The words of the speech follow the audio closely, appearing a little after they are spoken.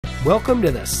Welcome to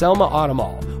the Selma Auto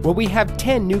Mall, where we have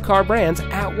 10 new car brands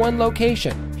at one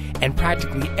location, and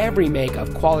practically every make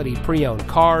of quality pre-owned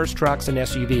cars, trucks, and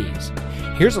SUVs.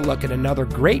 Here's a look at another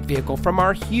great vehicle from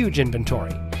our huge inventory,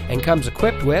 and comes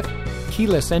equipped with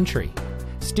keyless entry,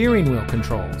 steering wheel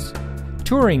controls,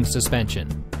 touring suspension,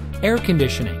 air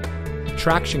conditioning,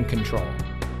 traction control,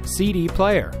 CD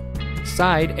player,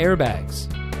 side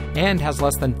airbags, and has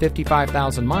less than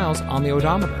 55,000 miles on the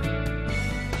odometer.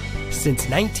 Since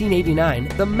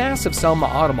 1989, the massive Selma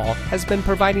Auto Mall has been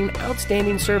providing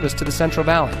outstanding service to the Central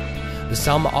Valley. The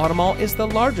Selma Auto Mall is the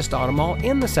largest auto mall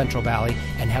in the Central Valley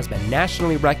and has been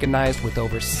nationally recognized with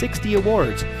over 60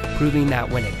 awards, proving that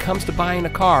when it comes to buying a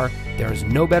car, there is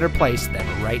no better place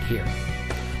than right here.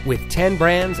 With 10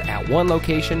 brands at one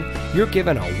location, you're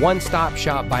given a one-stop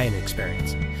shop buying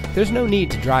experience. There's no need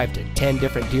to drive to 10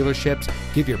 different dealerships,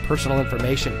 give your personal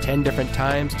information 10 different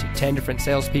times to 10 different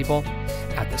salespeople.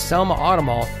 At the Selma Auto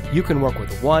Mall, you can work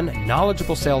with one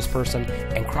knowledgeable salesperson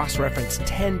and cross-reference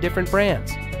 10 different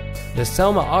brands. The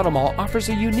Selma Auto Mall offers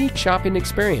a unique shopping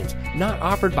experience not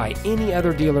offered by any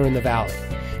other dealer in the Valley.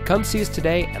 Come see us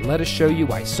today and let us show you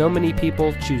why so many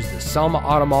people choose the Selma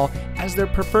Auto Mall as their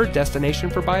preferred destination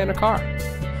for buying a car.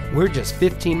 We're just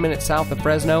 15 minutes south of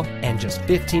Fresno and just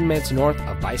 15 minutes north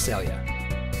of Visalia.